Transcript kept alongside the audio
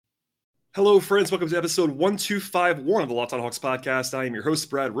Hello, friends. Welcome to episode 1251 of the Locked on Hawks podcast. I am your host,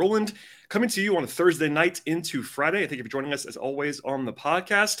 Brad Rowland, coming to you on a Thursday night into Friday. Thank you for joining us, as always, on the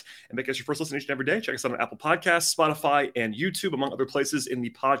podcast. And make us your first listen each and every day. Check us out on Apple Podcasts, Spotify, and YouTube, among other places in the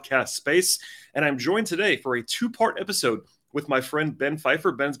podcast space. And I'm joined today for a two-part episode with my friend Ben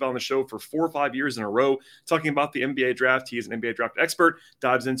Pfeiffer. Ben's been on the show for 4 or 5 years in a row talking about the NBA draft. He is an NBA draft expert,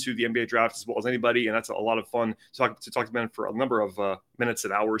 dives into the NBA draft as well as anybody, and that's a lot of fun to talk to Ben for a number of minutes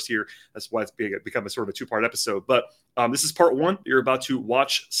and hours here. That's why it's become a sort of a two-part episode. But this is part one you're about to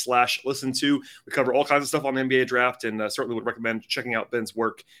watch/listen to. We cover all kinds of stuff on the NBA draft, and certainly would recommend checking out Ben's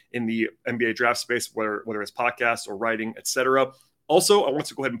work in the NBA draft space, whether it's podcasts or writing, etc. Also, I want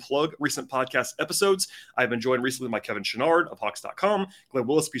to go ahead and plug recent podcast episodes. I've been joined recently by Kevin Chouinard of Hawks.com, Glenn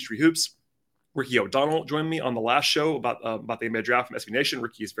Willis, Peachtree Hoops. Ricky O'Donnell joined me on the last show about the NBA draft from SB Nation.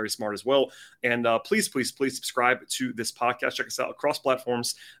 Ricky is very smart as well. And please subscribe to this podcast. Check us out across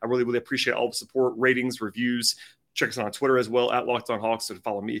platforms. I really appreciate all the support, ratings, reviews. Check us out on Twitter as well, at Locked on Hawks. So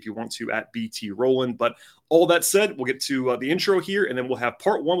follow me if you want to, at BT Rowland. But all that said, we'll get to the intro here, and then we'll have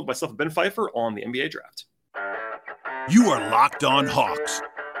part one with myself and Ben Pfeiffer on the NBA draft. You are Locked on Hawks,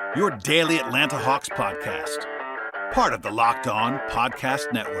 your daily Atlanta Hawks podcast. Part of the Locked on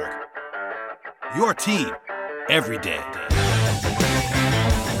Podcast Network. Your team every day.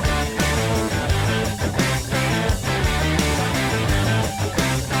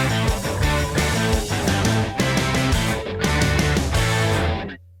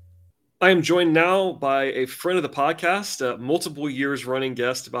 I am joined now by a friend of the podcast, multiple years running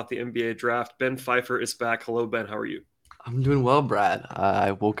guest about the NBA draft. Ben Pfeiffer is back. Hello, Ben. How are you? I'm doing well, Brad.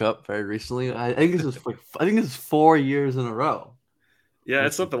 I woke up very recently. I think this is 4 years in a row. Yeah,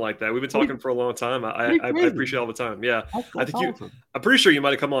 it's something like that. We've been talking for a long time. I appreciate all the time. Yeah, That's awesome. I'm pretty sure you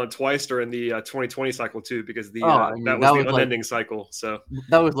might have come on twice during the 2020 cycle too, because that was the unending cycle. So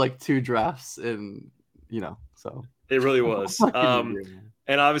that was like 2 drafts in, so it really was.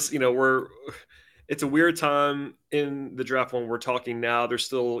 And obviously, it's a weird time in the draft when we're talking now. There's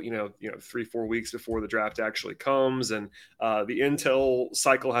still, 3-4 weeks before the draft actually comes, and the intel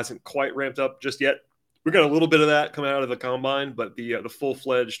cycle hasn't quite ramped up just yet. We got a little bit of that coming out of the combine, but the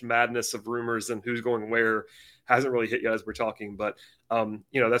full-fledged madness of rumors and who's going where hasn't really hit yet as we're talking. But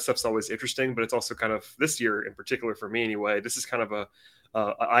that stuff's always interesting. But it's also kind of, this year in particular for me anyway, this is kind of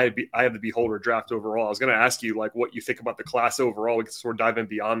I have the beholder draft overall. I was going to ask you what you think about the class overall. We can sort of dive in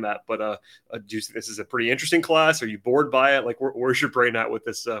beyond that. But do you think this is a pretty interesting class? Are you bored by it? Where's your brain at with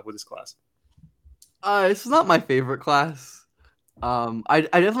this class? It's not my favorite class. I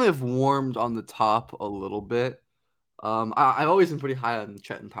definitely have warmed on the top a little bit. I've always been pretty high on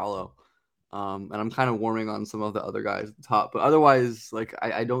Chet and Paolo. And I'm kind of warming on some of the other guys at the top. But otherwise,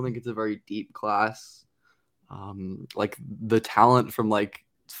 I don't think it's a very deep class. The talent from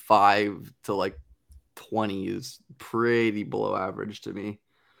 5 to 20 is pretty below average to me.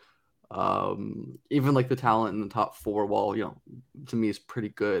 Even the talent in the top 4, to me is pretty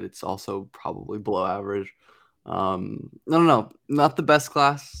good. It's also probably below average. No, not the best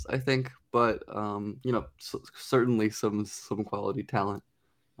class, I think, but certainly some quality talent,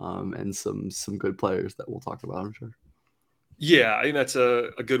 and some good players that we'll talk about, I'm sure. Yeah, I think that's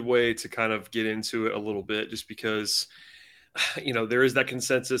a good way to kind of get into it a little bit, just because, there is that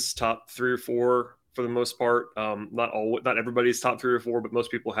consensus top 3 or 4 for the most part. Not everybody's top 3 or 4, but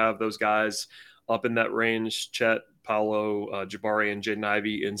most people have those guys up in that range: Chet, Paolo, Jabari, and Jaden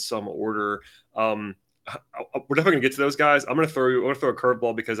Ivey in some order. We're definitely gonna get to those guys. I'm gonna throw a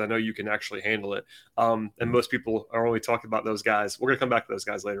curveball because I know you can actually handle it. And most people are only talking about those guys. We're gonna come back to those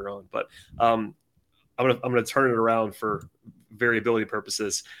guys later on, but I'm gonna turn it around for variability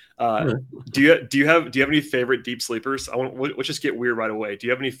purposes. Do you have any favorite deep sleepers? Let's just get weird right away. Do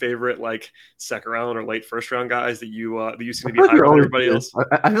you have any favorite second round or late first round guys that you seem to be higher than everybody else?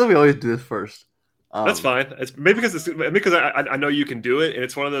 I feel like we always do this first. That's fine. It's maybe because I know you can do it, and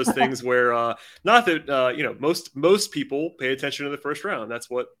it's one of those things where not that most people pay attention to the first round. That's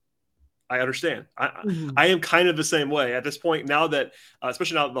what I understand. I am kind of the same way at this point now that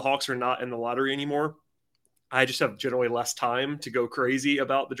especially now that the Hawks are not in the lottery anymore. I just have generally less time to go crazy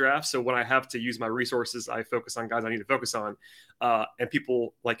about the draft. So when I have to use my resources, I focus on guys I need to focus on. And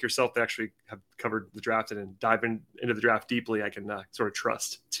people like yourself that actually have covered the draft and dive into the draft deeply, I can sort of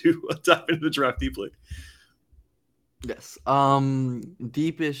trust to dive into the draft deeply. Yes.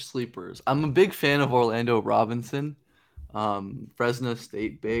 Deepish sleepers. I'm a big fan of Orlando Robinson. Fresno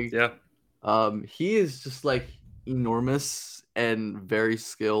State big. Yeah. He is just enormous and very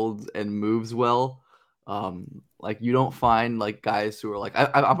skilled and moves well. You don't find guys who are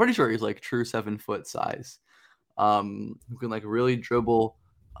I'm pretty sure he's true 7 foot size, who can really dribble,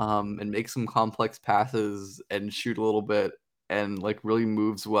 and makes some complex passes and shoot a little bit and like really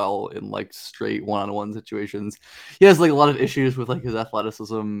moves well in like straight one-on-one situations. He has like a lot of issues with like his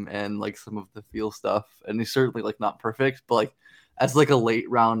athleticism and like some of the feel stuff, and he's certainly like not perfect, but like as like a late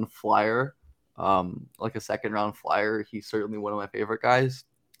round flyer, like a second round flyer, he's certainly one of my favorite guys.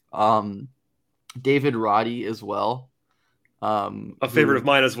 David Roddy as well. A favorite of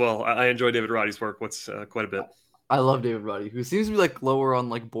mine as well. I enjoy David Roddy's work. What's quite a bit. I love David Roddy, who seems to be like lower on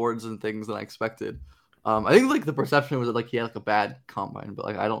like boards and things than I expected. I think like the perception was that like he had like a bad combine, but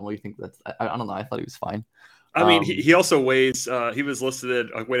like I don't really think that's. I don't know. I thought he was fine. I mean, he also weighs. He was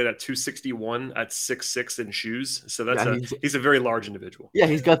weighted at 261 at 6'6" in shoes. So that's he's a very large individual. Yeah,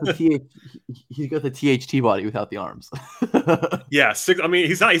 he's got the THT body without the arms. Yeah, I mean,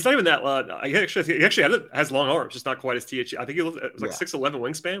 he's not even that. He actually has long arms, just not quite as THT. I think he was like 6'11"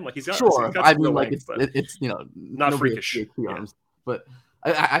 wingspan. Like he's got. Sure, he's got I mean, like length, it's not freakish arms, but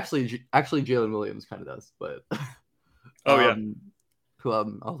actually Jalen Williams kind of does, but who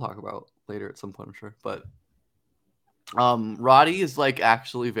I'll talk about later at some point, I'm sure, but. Roddy is like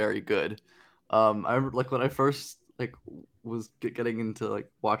actually very good. I remember like when I first like was getting into like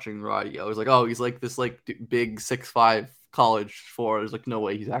watching Roddy, I was like, oh, he's like this like big 6'5" college forward. There's like no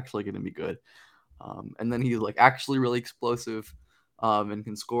way he's actually going to be good. And then he's like actually really explosive, and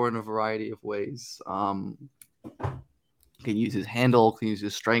can score in a variety of ways. Can use his handle, can use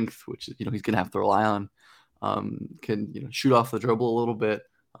his strength, which he's going to have to rely on. Can shoot off the dribble a little bit.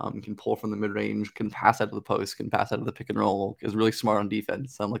 Can pull from the mid-range, can pass out of the post, can pass out of the pick and roll, is really smart on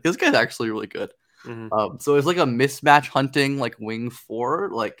defense. So I'm like, this guy's actually really good. Mm-hmm. So it's like a mismatch hunting, like wing four.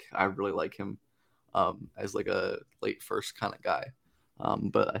 Like I really like him as like a late first kind of guy.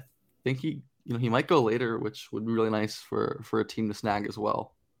 But I think he might go later, which would be really nice for a team to snag as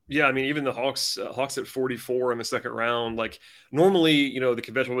well. Yeah, I mean, even the Hawks at 44 in the second round, like normally, the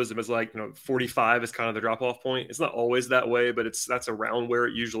conventional wisdom is like, 45 is kind of the drop-off point. It's not always that way, but that's around where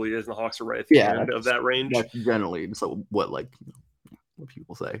it usually is. And the Hawks are right at the end of that range. That's generally just what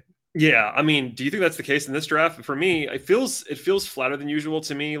people say. Yeah, I mean, do you think that's the case in this draft? For me, it feels flatter than usual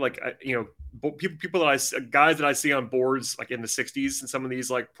to me. Like, people guys that I see on boards like in the 60s and some of these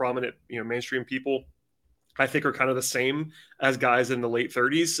like prominent, mainstream people, I think are kind of the same as guys in the late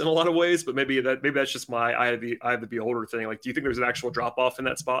 30s in a lot of ways, but maybe that's just my I have the beholder thing. Like, do you think there's an actual drop off in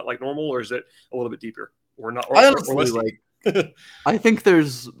that spot like normal, or is it a little bit deeper or not? I honestly I think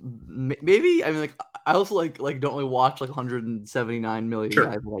there's maybe. I mean, like I also like don't really watch like 179 million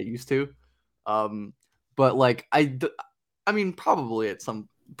guys like I used to, but like I mean probably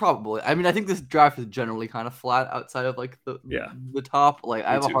I mean I think this draft is generally kind of flat outside of like the top. Like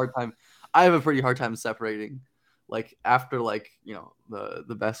I have a pretty hard time separating, like after like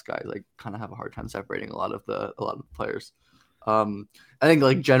the best guys. I kind of have a hard time separating a lot of the players. I think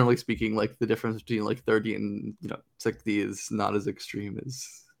like generally speaking, like the difference between like 30 and 60 is not as extreme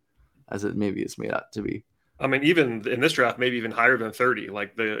as it maybe is made out to be. I mean, even in this draft, maybe even higher than 30.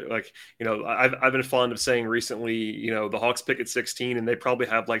 I've been fond of saying recently, the Hawks pick at 16, and they probably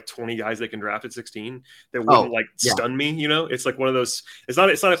have like 20 guys they can draft at 16 that wouldn't stun me. It's like one of those. It's not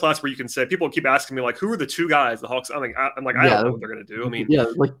a class where you can say. People keep asking me like, who are the two guys the Hawks? I'm like, I don't know what they're gonna do. I mean,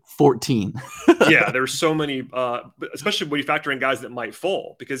 like 14. Yeah, there's so many, especially when you factor in guys that might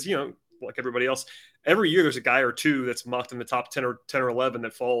fall because like everybody else, every year there's a guy or two that's mocked in the top 10 or 11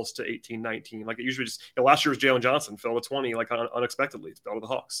 that falls to 18, 19. Like it usually just, last year was Jalen Johnson, fell to 20, like unexpectedly, fell to the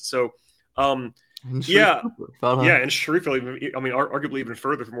Hawks. So, and Sharif, arguably even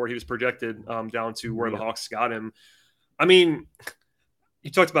further from where he was projected down to where the Hawks got him. I mean,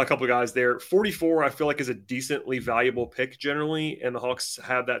 you talked about a couple of guys there. 44, I feel like is a decently valuable pick generally, and the Hawks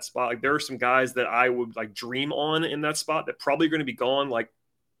have that spot. Like there are some guys that I would like dream on in that spot that probably going to be gone. Like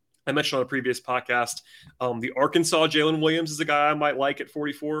I mentioned on a previous podcast, the Arkansas Jalen Williams is a guy I might like at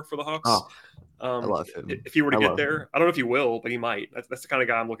 44 for the Hawks. I love him. If he were to get there, I don't know if he will, but he might. That's the kind of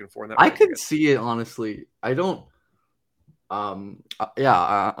guy I'm looking for in that. I could see it honestly. I don't. I'm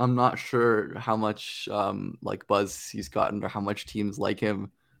not sure how much like buzz he's gotten or how much teams like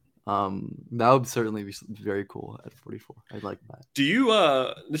him. That would certainly be very cool at 44. I'd like that. Do you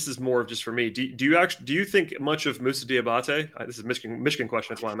this is more of just for me. Do you think much of Moussa Diabate? This is Michigan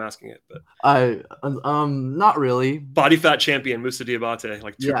question, that's why I'm asking it. But I not really. Body fat champion Moussa Diabate,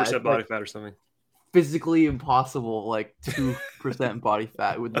 like 2% body fat or something. Physically impossible, like 2% body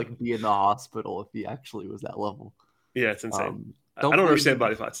fat would like be in the hospital if he actually was that level. Yeah, it's insane. I don't understand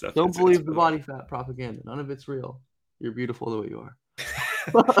body fat stuff. Don't believe the body fat propaganda. None of it's real. You're beautiful the way you are.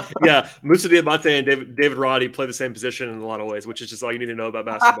 Yeah, Moussa Diabate and David Roddy play the same position in a lot of ways, which is just all you need to know about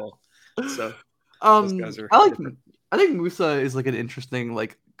basketball. So those guys are I think Musa is like an interesting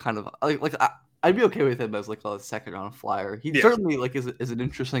like kind of I'd be okay with him as like a second round flyer. He certainly like is an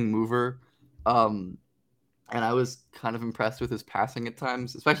interesting mover. And I was kind of impressed with his passing at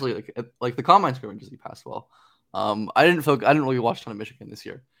times, especially like the combine scrimmages he passed well. I didn't really watch a ton of Michigan this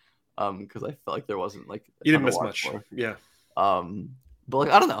year, because I felt like there wasn't like you didn't miss much. Yeah. But like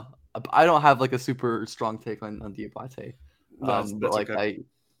I don't know, I don't have like a super strong take on Diabate. That's but like okay.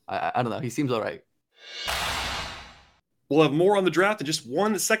 I don't know, he seems all right. We'll have more on the draft in just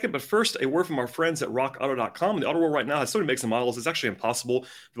 1 second, but first, a word from our friends at RockAuto.com. The auto world right now has so many makes and models, it's actually impossible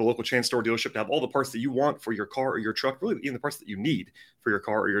for the local chain store dealership to have all the parts that you want for your car or your truck, really even the parts that you need for your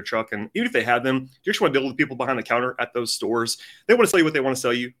car or your truck. And even if they had them, you just want to deal with the people behind the counter at those stores. They want to sell you what they want to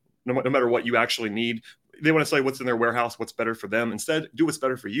sell you, no matter what you actually need. They want to tell you what's in their warehouse, what's better for them. Instead, do what's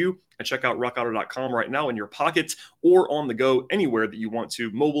better for you and check out rockauto.com right now in your pocket or on the go, anywhere that you want to,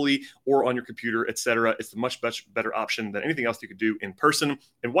 mobilely or on your computer, etc. It's a much better option than anything else you could do in person.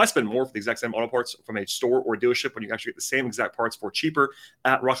 And why spend more for the exact same auto parts from a store or a dealership when you can actually get the same exact parts for cheaper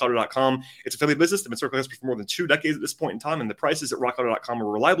at rockauto.com? It's a family business. They've been serving customers for more than 2 decades at this point in time, and the prices at rockauto.com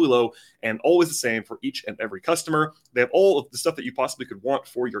are reliably low and always the same for each and every customer. They have all of the stuff that you possibly could want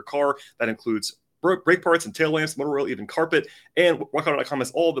for your car. That includes brake parts and tail lamps, motor oil, even carpet. And rockauto.com has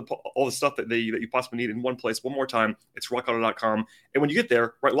all the stuff that you possibly need in one place. One more time, it's rockauto.com. And when you get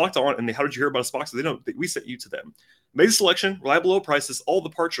there, right, Locked On, and how did you hear about us box? They know that we sent you to them. Amazing selection, reliable low prices, all the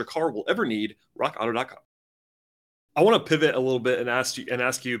parts your car will ever need. rockauto.com. I want to pivot a little bit and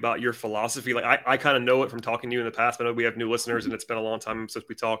ask you about your philosophy. Like I kind of know it from talking to you in the past. I know we have new listeners, and it's been a long time since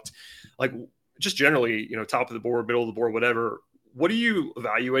we talked. Like just generally, top of the board, middle of the board, whatever. What are you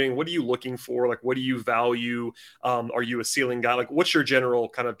evaluating? What are you looking for? Like, what do you value? Are you a ceiling guy? Like, what's your general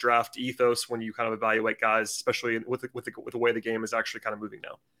kind of draft ethos when you kind of evaluate guys, especially with the way the game is actually kind of moving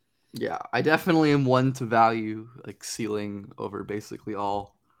now? Yeah, I definitely am one to value like ceiling over basically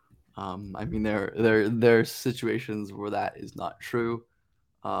all. I mean, there are situations where that is not true,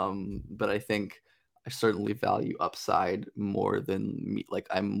 but I think I certainly value upside more than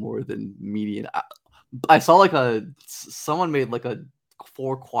I'm more than median. I saw like someone made like a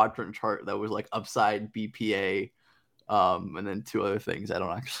 4-quadrant chart that was like upside BPA, and then 2 other things I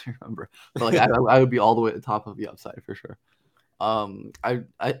don't actually remember. But like I would be all the way at the top of the upside for sure.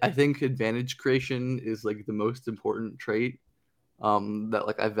 I think advantage creation is like the most important trait that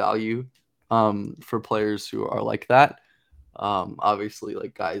like I value for players who are like that. Obviously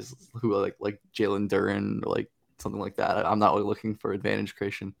like guys who are like Jalen Duren or like something like that. I'm not really looking for advantage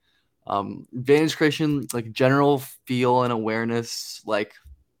creation. Advantage creation, like general feel and awareness, like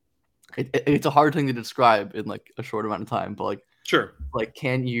it's a hard thing to describe in like a short amount of time, but like sure, like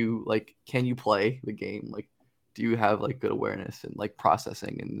can you play the game? Like do you have like good awareness and like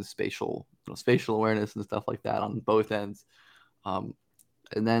processing and the spatial awareness and stuff like that on both ends? And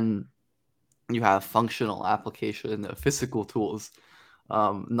then you have functional application of physical tools.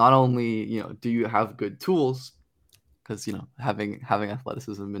 Not only do you have good tools, because having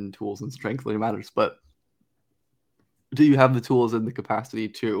athleticism and tools and strength really matters, but do you have the tools and the capacity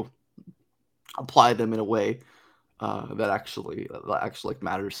to apply them in a way that actually like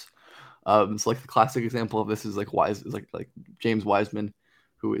matters? So like the classic example of this is like James Wiseman,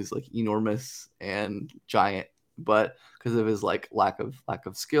 who is like enormous and giant, but because of his like lack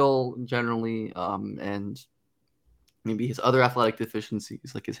of skill generally, and maybe his other athletic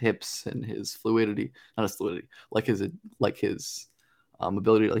deficiencies, like his hips and his fluidity, not his fluidity, like his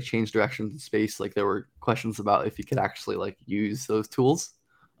ability to like change directions in space. Like there were questions about if he could actually like use those tools.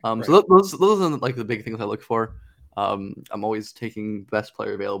 Right. So those are like the big things I look for. I'm always taking best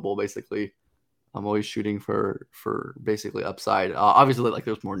player available. Basically, I'm always shooting for basically upside. Obviously, like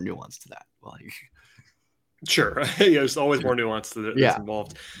there's more nuance to that. Like, sure. There's always more nuance that's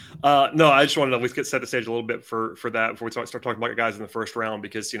involved. No, I just wanted to at least set the stage a little bit for that before we start talking about guys in the first round,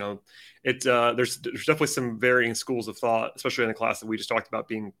 because there's definitely some varying schools of thought, especially in the class that we just talked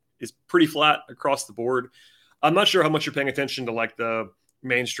about is pretty flat across the board. I'm not sure how much you're paying attention to like the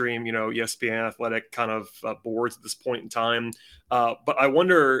mainstream, ESPN athletic kind of boards at this point in time. But I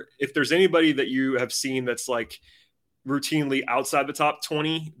wonder if there's anybody that you have seen that's like routinely outside the top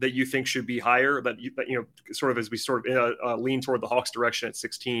 20 that you think should be higher, that sort of as we sort of lean toward the Hawks direction at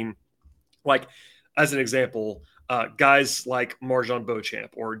 16, like as an example, guys like Marjon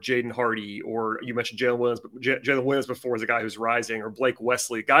Beauchamp or Jaden Hardy, or you mentioned Jalen Williams, but Jalen Williams before is a guy who's rising, or Blake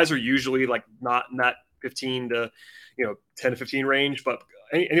Wesley. Guys are usually like not in that 15 to 10 to 15 range, but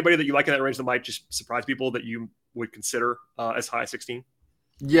anybody that you like in that range that might just surprise people that you would consider as high as 16?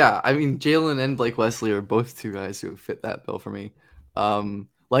 Yeah, I mean, Jalen and Blake Wesley are both 2 guys who fit that bill for me.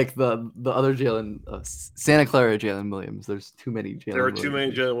 like the other Jalen, Santa Clara Jalen Williams. There's too many Jalen. There are too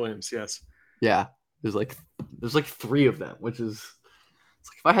many Jalen Williams. Yes. Yeah, there's like 3 of them, which is it's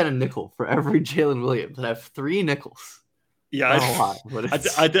like if I had a nickel for every Jalen Williams, I'd have 3 nickels. Yeah,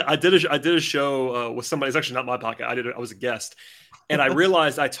 I did a show with somebody. It's actually not my podcast. I was a guest, and I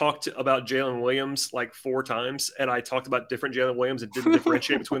realized I talked about Jalen Williams like 4 times, and I talked about different Jalen Williams and didn't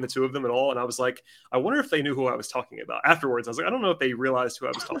differentiate between the 2 of them at all. And I was like, I wonder if they knew who I was talking about. Afterwards, I was like, I don't know if they realized who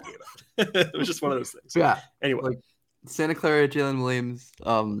I was talking about. It was just one of those things. Yeah. Anyway, like Santa Clara Jalen Williams,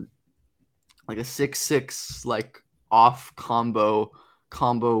 like a 6'6", like off combo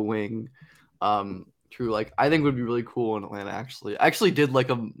wing. True, like I think would be really cool in Atlanta. I actually did like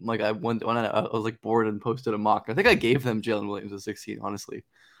I went when I was like bored and posted a mock. I think I gave them Jalen Williams at 16. Honestly,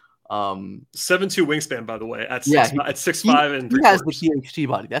 7'2" wingspan, by the way, at 6'5" and 3/4. He has the PhD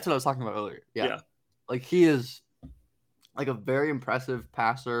body. That's what I was talking about earlier. Yeah, like he is like a very impressive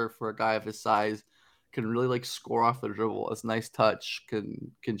passer for a guy of his size. Can really like score off the dribble. Has nice touch.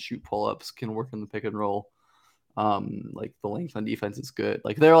 Can shoot pull ups. Can work in the pick and roll. Like the length on defense is good.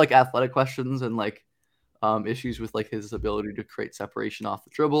 Like there are like athletic questions and like issues with like his ability to create separation off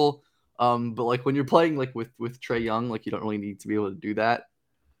the dribble. But like when you're playing like with Trae Young, like you don't really need to be able to do that.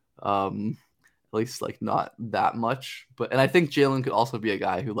 At least like not that much. And I think Jalen could also be a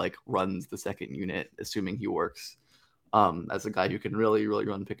guy who like runs the second unit, assuming he works. As a guy who can really, really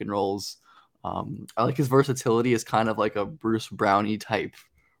run pick and rolls. I like his versatility as kind of like a Bruce Brownie type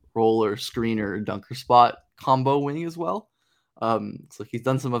roller, screener, dunker spot combo wing as well. So he's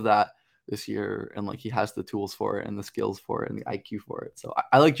done some of that this year, and like he has the tools for it and the skills for it and the IQ for it. So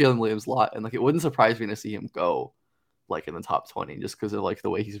I like Jalen Williams a lot, and like it wouldn't surprise me to see him go like in the top 20 just because of like the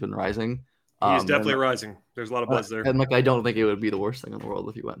way he's been rising. He's definitely rising. There's a lot of buzz there, and like I don't think it would be the worst thing in the world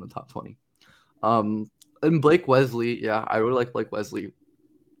if he went in the top 20. And Blake Wesley, yeah, I really like Blake Wesley.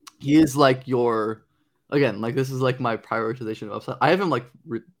 He is like again, like this is like my prioritization of upside. I have him like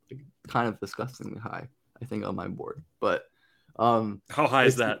kind of disgustingly high, I think, on my board, but how high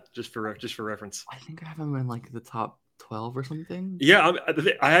is that? Just for reference, I think I have him in like the top 12 or something. Yeah,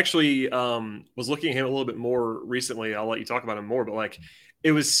 I actually was looking at him a little bit more recently. I'll let you talk about him more, but like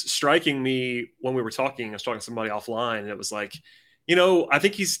it was striking me when we were talking. I was talking to somebody offline, and it was like, you know, I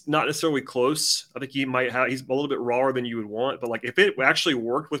think he's not necessarily close. I think he's a little bit rawer than you would want, but like if it actually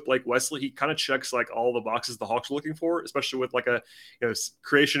worked with Blake Wesley, he kind of checks like all the boxes the Hawks are looking for, especially with like a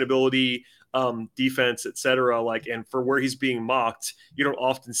creation ability, defense, etc. Like, and for where he's being mocked, you don't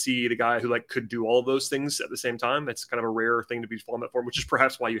often see the guy who like could do all of those things at the same time. It's kind of a rare thing to be falling that for, which is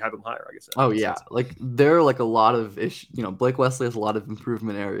perhaps why you have him higher, I guess. Oh yeah, like there are like a lot of issues. Blake Wesley has a lot of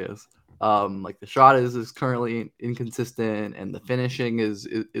improvement areas. Like the shot is currently inconsistent, and the finishing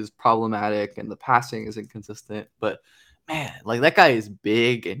is problematic, and the passing is inconsistent. But man, like that guy is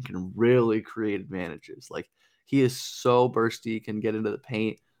big and can really create advantages. Like he is so bursty, can get into the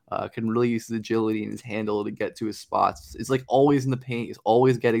paint, can really use his agility and his handle to get to his spots. It's like always in the paint. He's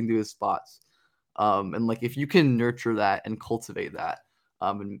always getting to his spots. And like if you can nurture that and cultivate that.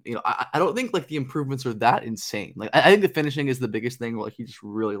 And I don't think like the improvements are that insane. Like I think the finishing is the biggest thing where like he just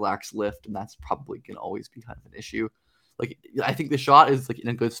really lacks lift, and that's probably gonna always be kind of an issue. Like I think the shot is like in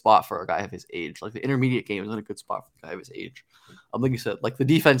a good spot for a guy of his age. Like the intermediate game is in a good spot for a guy of his age. Like you said, like the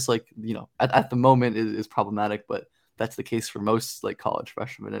defense, like at the moment is problematic, but that's the case for most like college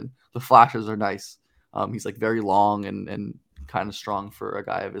freshmen. And the flashes are nice. He's like very long and kind of strong for a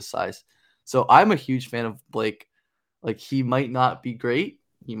guy of his size. So I'm a huge fan of Blake. Like he might not be great,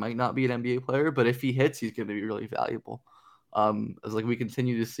 he might not be an NBA player, but if he hits, he's going to be really valuable. As like we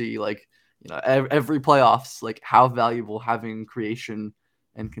continue to see, like every playoffs, like how valuable having creation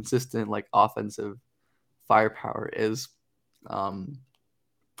and consistent like offensive firepower is.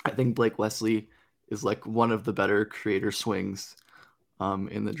 I think Blake Wesley is like one of the better creator swings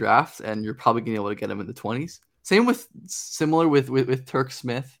in the draft, and you're probably going to be able to get him in the 20s. Similar with Turk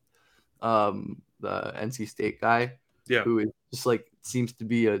Smith, the NC State guy. Yeah. Who is just like seems to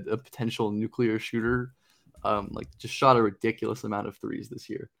be a potential nuclear shooter. Like just shot a ridiculous amount of threes this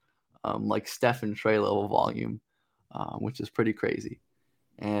year. Like Steph and Trae level volume, which is pretty crazy.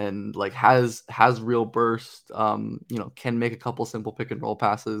 And like has real burst, can make a couple simple pick and roll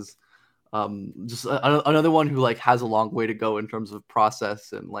passes. Just another one who like has a long way to go in terms of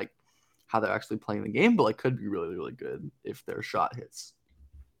process and like how they're actually playing the game, but like could be really, really good if their shot hits.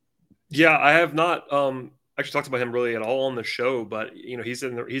 Yeah, I have not actually talked about him really at all on the show, but he's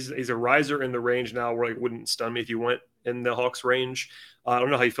a riser in the range now where it wouldn't stun me if you went in the Hawks range. I don't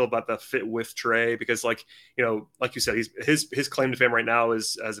know how you feel about that fit with Trey, because like you said, his claim to fame right now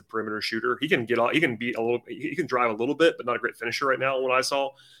is as a perimeter shooter. He can he can drive a little bit, but not a great finisher right now. What I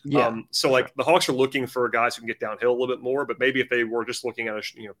saw, so like the Hawks are looking for guys who can get downhill a little bit more, but maybe if they were just looking at a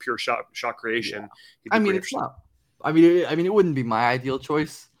pure shot creation, it's not. I mean, it wouldn't be my ideal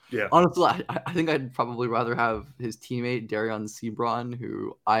choice. Yeah, honestly, I think I'd probably rather have his teammate Darion Sebron,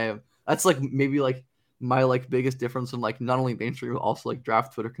 who that's like maybe like my like biggest difference in like not only mainstream but also like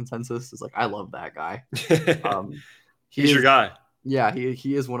draft Twitter consensus is like I love that guy. He's your guy. Yeah,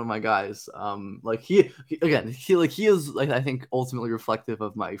 he is one of my guys. Like he is like I think ultimately reflective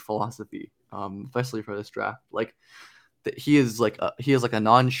of my philosophy, especially for this draft. Like he is like a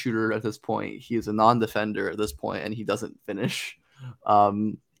non-shooter at this point. He is a non-defender at this point, and he doesn't finish.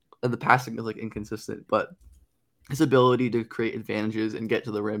 And the passing is like inconsistent, but his ability to create advantages and get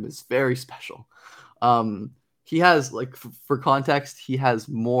to the rim is very special. He has like for context, he has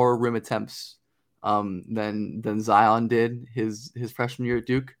more rim attempts than Zion did his freshman year at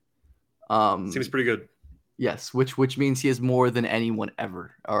Duke. Seems pretty good. Yes, which means he has more than anyone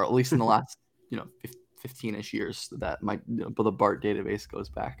ever, or at least in the last 15-ish years that but the BART database goes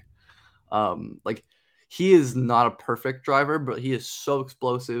back. Like he is not a perfect driver, but he is so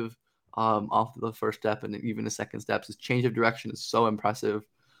explosive off the first step and even the second steps. His change of direction is so impressive.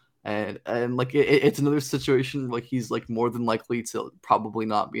 And like it's another situation like he's like more than likely to probably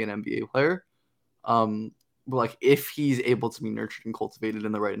not be an NBA player. But like if he's able to be nurtured and cultivated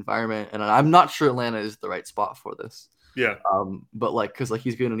in the right environment, and I'm not sure Atlanta is the right spot for this. Yeah. But like because like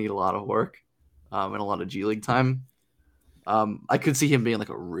he's going to need a lot of work and a lot of G League time. I could see him being like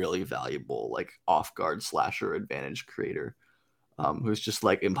a really valuable like off guard slasher advantage creator, who's just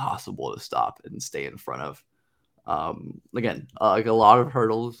like impossible to stop and stay in front of. Again, like a lot of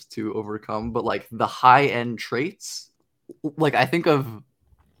hurdles to overcome, but like the high end traits, like I think of,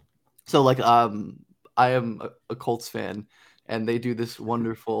 so like I am a Colts fan, and they do this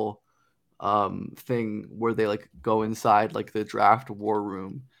wonderful thing where they like go inside like the draft war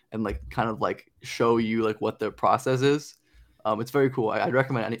room and like kind of like show you like what their process is. It's very cool. I'd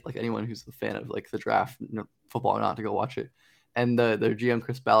recommend anyone who's a fan of like the draft, football or not, to go watch it. And their GM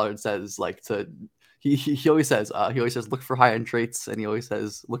Chris Ballard says like he always says look for high end traits, and he always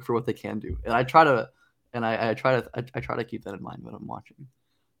says look for what they can do. And I try to keep that in mind when I'm watching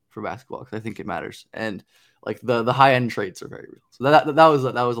for basketball, because I think it matters. And like the high end traits are very real. So that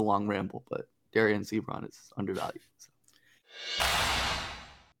was a long ramble, but Darion Sebron is undervalued. So.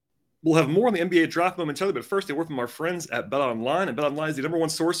 We'll have more on the NBA draft momentarily, but first, a word from our friends at BetOnline. And BetOnline is the number one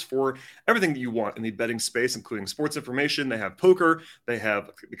source for everything that you want in the betting space, including sports information. They have poker, they have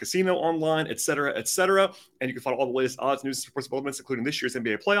the casino online, et cetera, et cetera. And you can follow all the latest odds, news, and sports developments, including this year's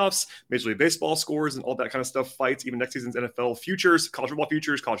NBA playoffs, Major League Baseball scores, and all that kind of stuff, fights, even next season's NFL futures, college football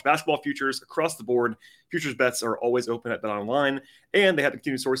futures, college basketball futures, across the board. Futures bets are always open at BetOnline. And they have the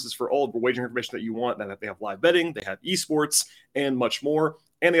continued sources for all of the wagering information that you want. They have live betting, they have esports, and much more.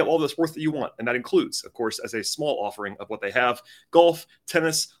 And they have all the sports that you want. And that includes, of course, as a small offering of what they have, golf,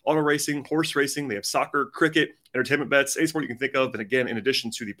 tennis, auto racing, horse racing. They have soccer, cricket, entertainment bets, any sport you can think of. And again, in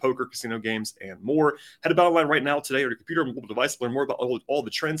addition to the poker, casino games, and more. Head to BetOnline right now today, or your computer or mobile device to learn more about all the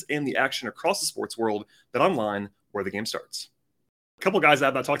trends and the action across the sports world. BetOnline, where the game starts. A couple of guys I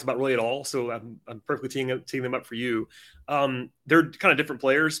have not talked about really at all, so I'm perfectly teeing them up for you. They're kind of different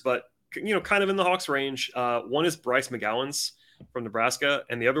players, but kind of in the Hawks range. One is Bryce McGowens from Nebraska,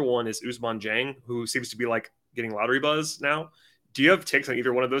 and the other one is Ousmane Dieng, who seems to be like getting lottery buzz now. Do you have takes on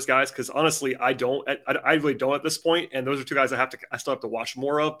either one of those guys? Because honestly, I don't. I really don't at this point. And those are two guys I still have to watch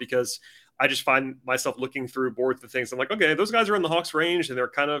more of, because I just find myself looking through boards and things. I'm like, okay, those guys are in the Hawks range, and they're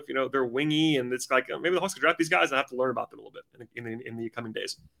kind of they're wingy, and it's like maybe the Hawks could draft these guys. I have to learn about them a little bit in the coming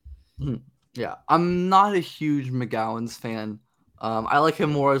days. Yeah, I'm not a huge McGowens fan. I like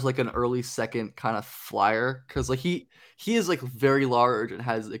him more as like an early second kind of flyer, because like he is like very large and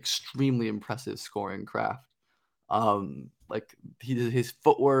has extremely impressive scoring craft. Like his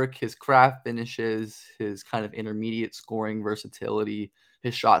footwork, his craft finishes, his kind of intermediate scoring versatility,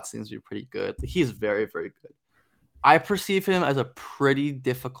 his shot seems to be pretty good. He's very, very good. I perceive him as a pretty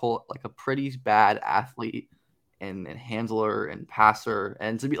difficult, like a pretty bad athlete and handler and passer.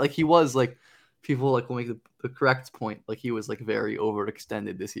 And to be like, he was like, people like will make the correct point. Like he was like very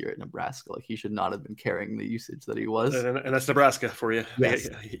overextended this year at Nebraska. Like he should not have been carrying the usage that he was. And that's Nebraska for you. Yes.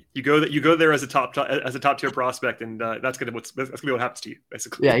 You go there as a top tier prospect, and that's gonna be what happens to you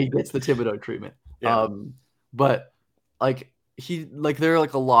basically. Yeah, he gets the Thibodeau treatment. Yeah. But like he like there are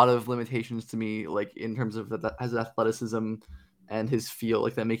like a lot of limitations to me, like in terms of that his athleticism and his feel,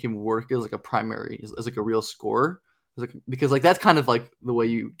 like that make him work as like a primary, as like a real scorer. Like, because like that's kind of like the way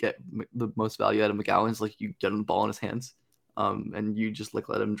you get the most value out of McGowan is like you get him the ball in his hands, and you just like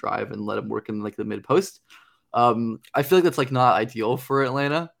let him drive and let him work in like the mid post. I feel like that's like not ideal for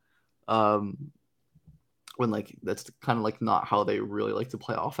Atlanta. When like that's kind of like not how they really like to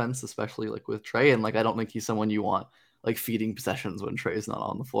play offense, especially like with Trey. And like I don't think he's someone you want like feeding possessions when Trey is not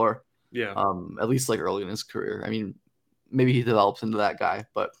on the floor. Yeah. At least like early in his career. I mean, maybe he develops into that guy,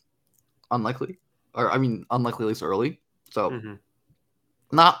 but unlikely. Unlikely at least early. So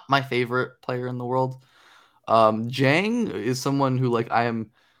not my favorite player in the world. Jang is someone who like I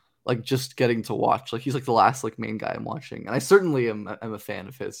am like just getting to watch. Like he's like the last like main guy I'm watching, and I certainly am a fan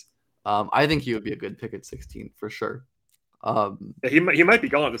of his. I think he would be a good pick at 16 for sure. Yeah, he might be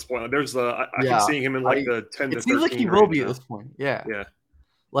gone at this point. There's I keep seeing him in like the 10 to 13. It seems like he will be at this point. Yeah,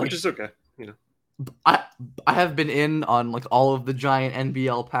 like, which is okay. You know, I have been in on like all of the giant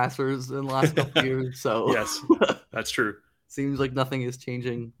NBL passers in the last couple years. So yes, that's true. Seems like nothing is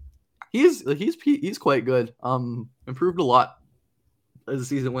changing. He's quite good. Improved a lot as the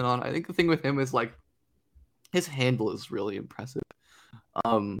season went on. I think the thing with him is like his handle is really impressive.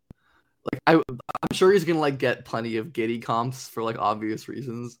 Like I'm sure he's gonna like get plenty of giddy comps for like obvious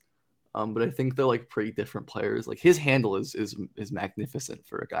reasons. But I think they're like pretty different players. Like his handle is magnificent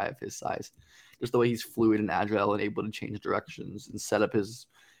for a guy of his size. Just the way he's fluid and agile and able to change directions and set up his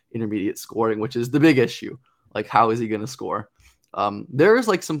intermediate scoring, which is the big issue. Like how is he gonna score? There's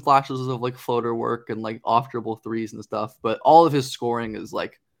like some flashes of like floater work and like off dribble threes and stuff, but all of his scoring is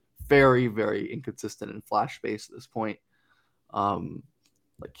like very, very inconsistent and flash based at this point.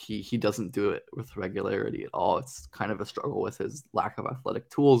 Like he doesn't do it with regularity at all. It's kind of a struggle with his lack of athletic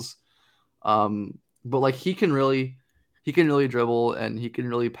tools. But like he can really dribble and he can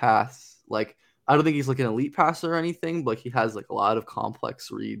really pass. Like I don't think he's like an elite passer or anything, but he has like a lot of complex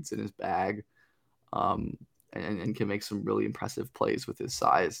reads in his bag. And can make some really impressive plays with his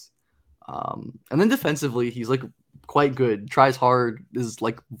size. And then defensively, he's like quite good. Tries hard, is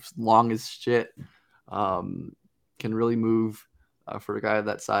like long as shit. Can really move for a guy of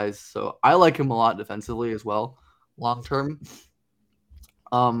that size. So I like him a lot defensively as well, long term.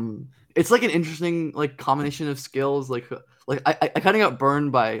 It's like an interesting like combination of skills. Like I kind of got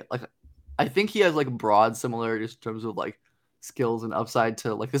burned by like I think he has like broad similarities in terms of like skills and upside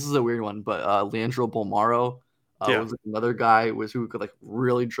to like this is a weird one, but Leandro Bolmaro was like, another guy who could like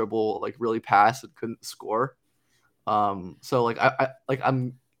really dribble, like really pass and couldn't score. So like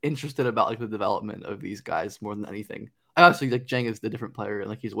I'm interested about like the development of these guys more than anything. I obviously like Jang is the different player and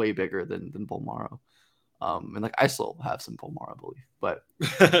like he's way bigger than Bolmaro. And like I still have some Bolmaro belief, but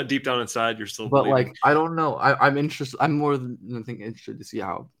deep down inside you're still. But believing. like I don't know. I'm interested. I'm more than anything interested to see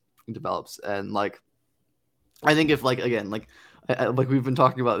how it develops and like. I think if like again like we've been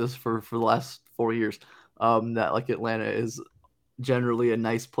talking about this for the last 4 years, that like Atlanta is generally a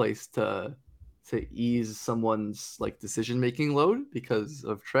nice place to ease someone's like decision making load because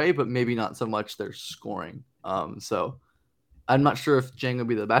of Trey, but maybe not so much their scoring. So I'm not sure if Jang will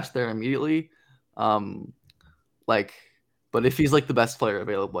be the best there immediately. But if he's like the best player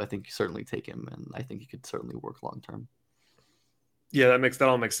available, I think you certainly take him, and I think he could certainly work long term. Yeah, that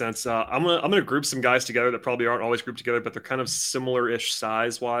all makes sense. I'm gonna group some guys together that probably aren't always grouped together, but they're kind of similar-ish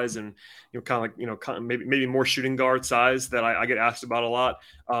size-wise, and kind of maybe more shooting guard size that I get asked about a lot.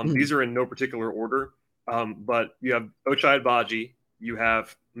 These are in no particular order, but you have Ochai Agbaji, you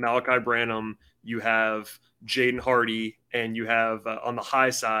have Malachi Branham, you have Jaden Hardy, and you have on the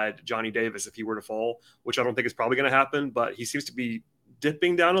high side Johnny Davis if he were to fall, which I don't think is probably going to happen, but he seems to be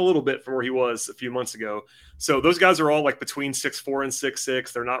dipping down a little bit from where he was a few months ago. So those guys are all like between 6'4" and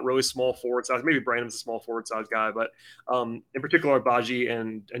 6'6". They're not really small forward size. Maybe Branham's a small forward size guy, but in particular, Agbaji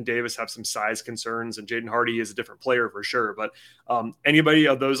and Davis have some size concerns, and Jaden Hardy is a different player for sure. But anybody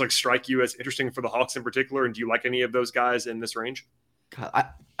of those like strike you as interesting for the Hawks in particular? And do you like any of those guys in this range? God,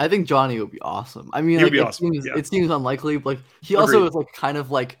 I think Johnny would be awesome. I mean, like, awesome. It seems unlikely. Like he also is like kind of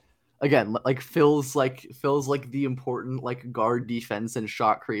like. Again, like fills like the important like guard defense and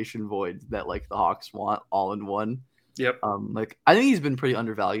shot creation void that like the Hawks want all in one. Yep. Like I think he's been pretty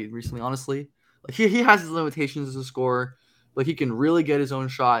undervalued recently, honestly. Like he has his limitations as a scorer, but he can really get his own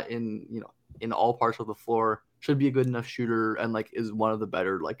shot in all parts of the floor. Should be a good enough shooter and like is one of the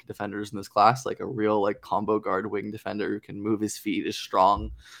better like defenders in this class. Like a real like combo guard wing defender who can move his feet, is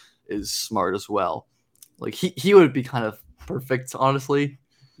strong, is smart as well. Like he would be kind of perfect, honestly.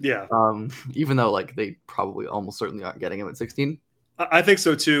 Yeah. Even though like they probably almost certainly aren't getting him at 16. I think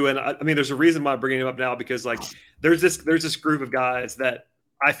so too, and I mean, there's a reason why I'm bringing him up now because like there's this group of guys that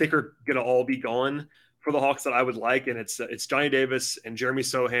I think are gonna all be gone for the Hawks that I would like, and it's Johnny Davis and Jeremy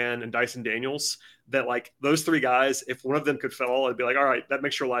Sohan and Dyson Daniels. That like those three guys, if one of them could fall, I'd be like, all right, that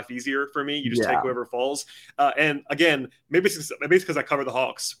makes your life easier for me. You just take whoever falls. And again, maybe it's because I cover the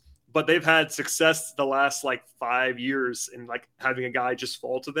Hawks, but they've had success the last like 5 years in like having a guy just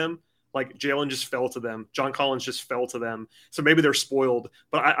fall to them. Like Jalen just fell to them. John Collins just fell to them. So maybe they're spoiled.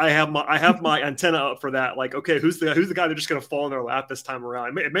 But I have my antenna up for that. Like, okay, who's the guy that's just going to fall in their lap this time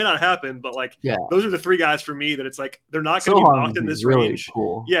around? It may not happen, but like, those are the three guys for me that it's like they're not going to be locked in this really range.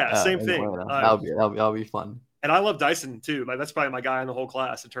 Cool. Yeah, same thing. That'll be fun. And I love Dyson too. Like that's probably my guy in the whole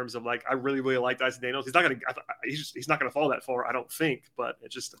class in terms of like I really really like Dyson Daniels. He's not gonna fall that far, I don't think. But it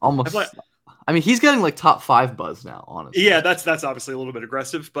just almost. I mean, he's getting like top 5 buzz now. Honestly, yeah, that's obviously a little bit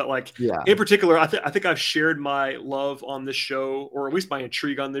aggressive, but like in particular, I think I've shared my love on this show, or at least my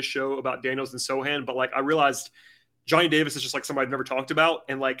intrigue on this show about Daniels and Sohan. But like I realized Johnny Davis is just like somebody I've never talked about.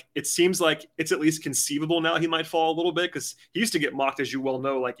 And like, it seems like it's at least conceivable now he might fall a little bit because he used to get mocked, as you well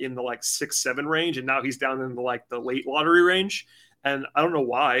know, like in the like 6-7 range. And now he's down in the like the late lottery range. And I don't know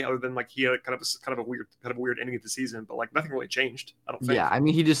why, other than like he had kind of a weird ending of the season, but like nothing really changed. I don't think. Yeah. I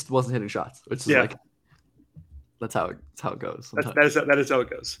mean, he just wasn't hitting shots, which is like, that's how it goes. That is how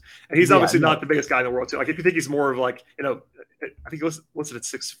it goes. And he's obviously not the biggest guy in the world too. Like if you think he's more of like, you know, I think he was listed at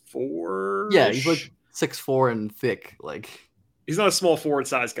 6'4". Yeah. He's like 6'4" and thick. Like he's not a small forward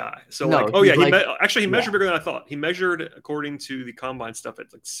size guy. So no, like, he measured bigger than I thought. He measured, according to the combine stuff,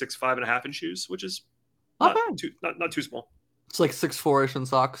 at like 6'5.5" in shoes, which is not too small. It's like 6'4" in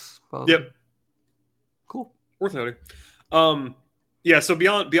socks. Probably. Yep. Cool. Worth noting. Yeah. So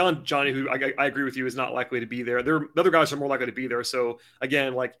beyond Johnny, who I agree with you is not likely to be there. The other guys are more likely to be there. So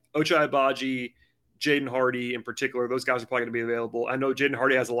again, like Ochai Agbaji, Jaden Hardy in particular, those guys are probably going to be available. I know Jaden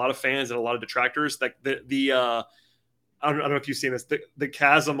Hardy has a lot of fans and a lot of detractors. Like I don't know if you've seen this. The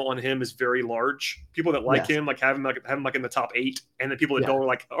chasm on him is very large. People that like him, like have him like in the top 8, and then people that don't are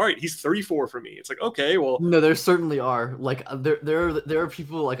like, all right, he's 34 for me. It's like, okay, well, no, there certainly are. Like there are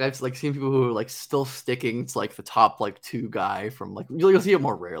people like I've like seen people who are like still sticking to like the top like 2 guy from like you'll see it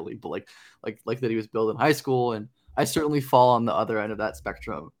more rarely, but like that he was billed in high school, and I certainly fall on the other end of that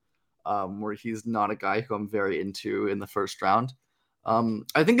spectrum, where he's not a guy who I'm very into in the first round.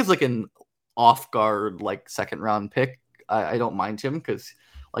 I think it's like an off guard like second round pick. I don't mind him because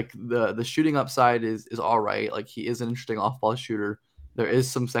like the shooting upside is all right. Like he is an interesting off ball shooter. There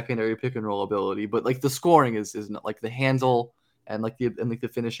is some secondary pick and roll ability, but like the scoring is not like the handle and like the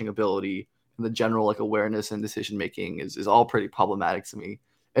finishing ability and the general like awareness and decision making is all pretty problematic to me.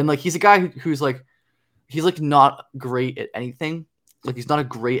 And like he's a guy who's like he's like not great at anything. Like he's not a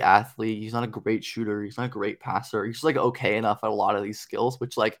great athlete. He's not a great shooter. He's not a great passer. He's just like okay enough at a lot of these skills,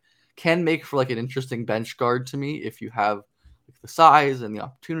 which like can make for like an interesting bench guard to me if you have like the size and the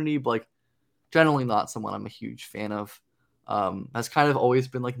opportunity, but like generally not someone I'm a huge fan of. Has kind of always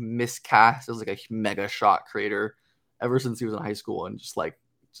been like miscast as like a mega shot creator ever since he was in high school and just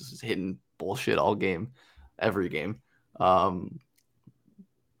hitting bullshit all game, every game. I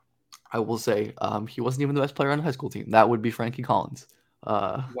will say he wasn't even the best player on the high school team. That would be Frankie Collins.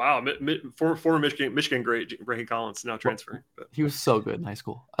 Wow, former Michigan great Frankie Collins now transferring. But he was so good in high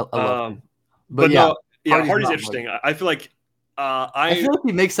school. I love him. But yeah, no, Hardy's interesting. Like, I feel like I feel like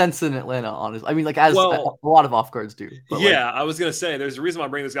he makes sense in Atlanta. Honestly, I mean, like as a lot of off guards do. But yeah, I was gonna say there's a reason why I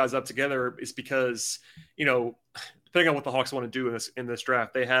bring those guys up together is because depending on what the Hawks want to do in this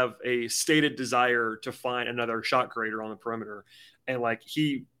draft, they have a stated desire to find another shot creator on the perimeter, and like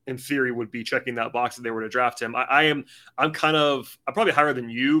he, in theory, would be checking that box if they were to draft him. I'm probably higher than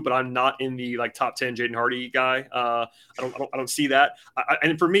you, but I'm not in the like top 10 Jaden Hardy guy. I don't see that.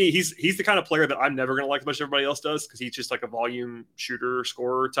 And for me, he's the kind of player that I'm never going to like as much as everybody else does because he's just like a volume shooter,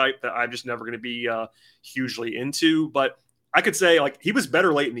 scorer type that I'm just never going to be hugely into. But I could say like he was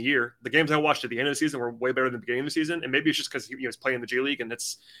better late in the year. The games I watched at the end of the season were way better than the beginning of the season, and maybe it's just because he was playing in the G League, and it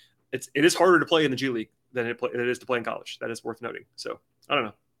is harder to play in the G League than it is to play in college. That is worth noting. So I don't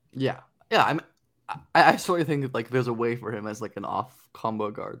know. Yeah. I sort of think like there's a way for him as like an off combo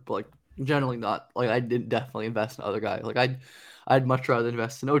guard, but like generally not. Like I did definitely invest in other guys. Like I'd much rather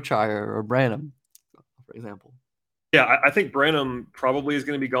invest in Ochai or Branham, for example. Yeah, I think Branham probably is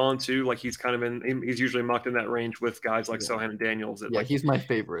going to be gone too. Like he's kind of he's usually mocked in that range with guys like Sohan and Daniels. Yeah, he's my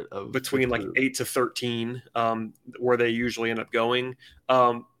favorite of between like 8 to 13, where they usually end up going.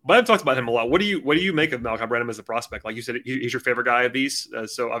 But I've talked about him a lot. What do you make of Malcolm Branham as a prospect? Like you said, he's your favorite guy of these.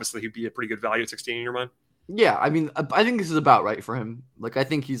 So obviously he'd be a pretty good value at 16 in your mind. Yeah, I mean, I think this is about right for him. Like I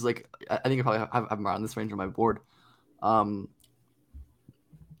think he's like, I think I probably have him around this range on my board.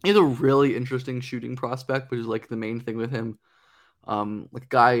 He's a really interesting shooting prospect, which is like the main thing with him. Like a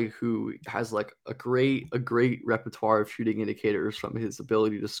guy who has like a great repertoire of shooting indicators, from his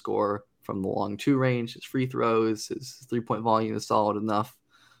ability to score from the long 2 range, his free throws, his 3-point volume is solid enough.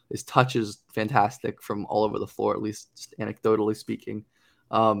 His touch is fantastic from all over the floor, at least just anecdotally speaking.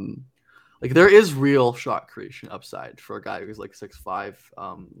 Like there is real shot creation upside for a guy who's like 6'5".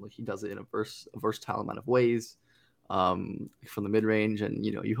 Like he does it in a versatile amount of ways. From the mid range, and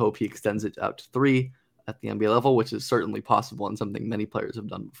you hope he extends it out to 3 at the NBA level, which is certainly possible and something many players have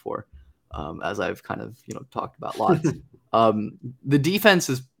done before, as I've kind of talked about lots. The defense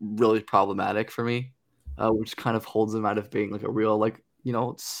is really problematic for me, which kind of holds him out of being like a real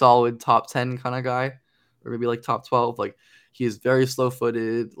solid top 10 kind of guy, or maybe like top 12. Like he is very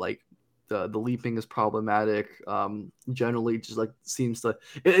slow-footed. Like the leaping is problematic. Generally, just like seems to.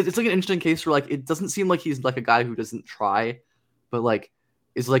 It's like an interesting case where like it doesn't seem like he's like a guy who doesn't try, but like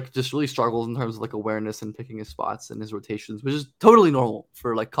is like just really struggles in terms of like awareness and picking his spots and his rotations, which is totally normal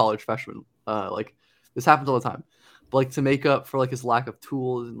for like college freshmen. Like this happens all the time. But like to make up for like his lack of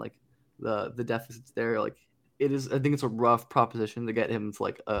tools and like the deficits there, like it is. I think it's a rough proposition to get him to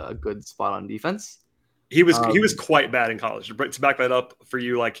like a good spot on defense. He was quite bad in college. To back that up for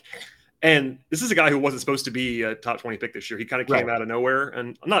you, like. And this is a guy who wasn't supposed to be a top 20 pick this year. He kind of came out of nowhere,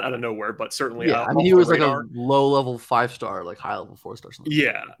 and not out of nowhere, but certainly. I mean, he was like a low-level 5-star, like high-level 4-star. Something.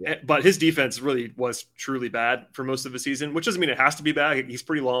 Yeah, but his defense really was truly bad for most of the season, which doesn't mean it has to be bad. He's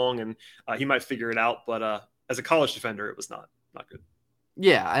pretty long, and he might figure it out. But as a college defender, it was not good.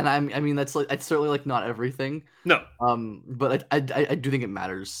 Yeah, and I mean that's certainly like not everything. No. But I do think it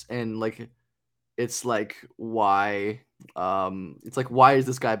matters, and like it's like why is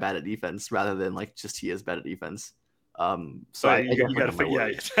this guy bad at defense rather than like just he is bad at defense. So you got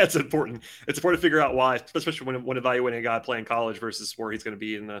to that's important. It's important to figure out why, especially when evaluating a guy playing college versus where he's going to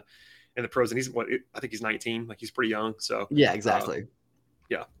be in the pros. And I think he's 19, like he's pretty young. So yeah, exactly.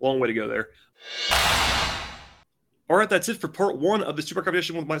 Long way to go there. All right, that's it for part 1 of the Super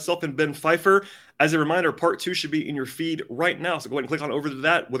Competition with myself and Ben Pfeiffer. As a reminder, part 2 should be in your feed right now. So go ahead and click on over to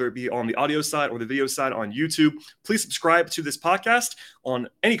that, whether it be on the audio side or the video side on YouTube. Please subscribe to this podcast on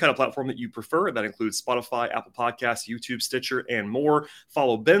any kind of platform that you prefer. That includes Spotify, Apple Podcasts, YouTube, Stitcher, and more.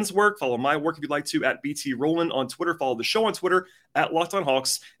 Follow Ben's work. Follow my work if you'd like to at BT Rowland on Twitter. Follow the show on Twitter at Locked On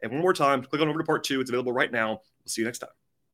Hawks. And one more time, click on over to part 2. It's available right now. We'll see you next time.